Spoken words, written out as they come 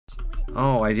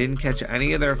Oh, I didn't catch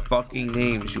any of their fucking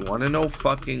names. You want to know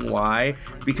fucking why?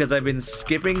 Because I've been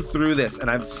skipping through this and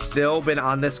I've still been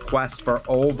on this quest for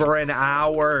over an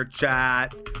hour,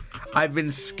 chat. I've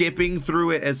been skipping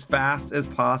through it as fast as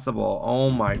possible. Oh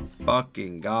my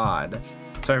fucking god.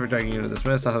 Sorry for dragging you into this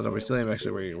mess. I thought I'd be silly. I'm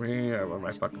actually waiting. I want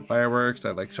my fucking fireworks.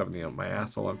 I like shoving them up my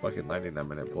asshole and fucking lighting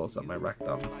them and it blows up my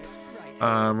rectum.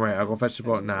 Right, I'll go fetch the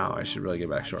boat now. I should really get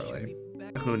back shortly.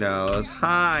 Who knows?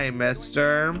 Hi,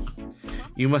 mister.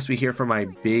 You must be here for my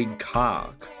big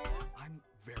cock. I'm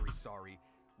very sorry.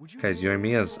 Guys, you and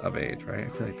me is of age, right? I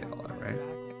feel like they all are, right?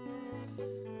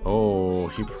 Oh,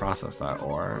 he processed that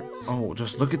ore. Oh,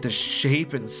 just look at the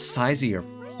shape and size of your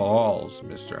balls,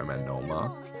 Mr.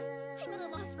 Amenoma.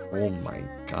 Oh my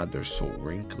god, they're so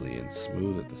wrinkly and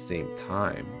smooth at the same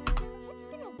time.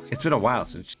 It's been a while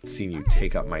since I've seen you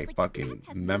take up my fucking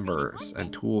members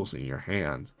and tools in your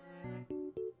hands.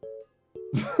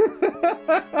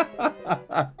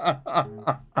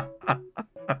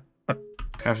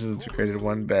 Craft isn't created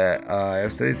one bit.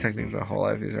 I've studied techniques my whole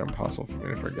life. These are impossible for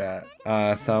me to forget.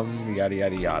 Some yada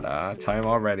yada yada. Time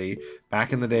already.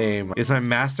 Back in the day, it's my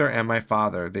master and my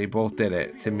father. They both did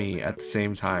it to me at the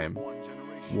same time.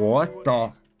 What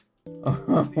the?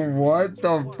 What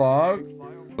the fuck?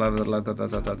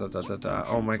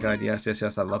 Oh my god, yes, yes,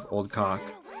 yes. I love old cock.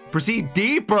 Proceed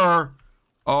deeper.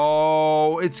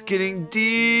 Oh, it's getting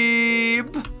deep.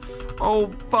 Oh,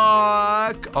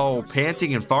 fuck. Oh,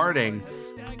 panting and farting.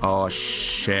 Oh,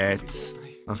 shit.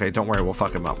 Okay, don't worry. We'll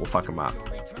fuck him up. We'll fuck him up.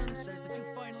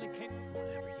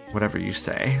 Whatever you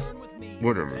say.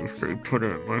 Whatever you say. Put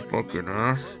it in my fucking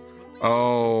ass.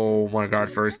 Oh, my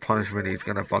God. For his punishment, he's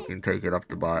gonna fucking take it up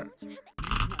the butt.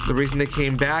 The reason they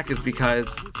came back is because...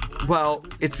 Well,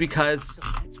 it's because...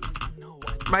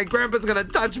 My grandpa's gonna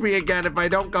touch me again if I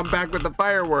don't come back with the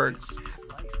fireworks.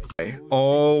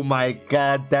 Oh my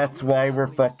god, that's why we're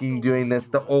fucking doing this.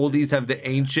 The oldies have the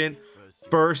ancient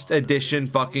first edition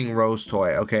fucking Rose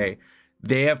toy. Okay,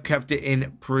 they have kept it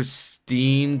in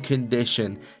pristine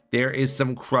condition. There is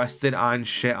some crusted on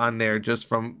shit on there just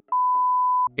from...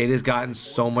 It has gotten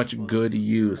so much good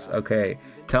use. Okay,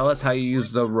 tell us how you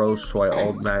use the Rose toy,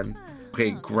 old men.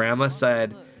 Okay, grandma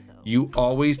said... You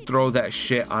always throw that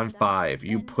shit on 5.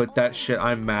 You put that shit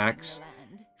on max,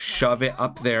 shove it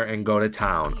up there, and go to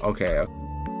town. Okay.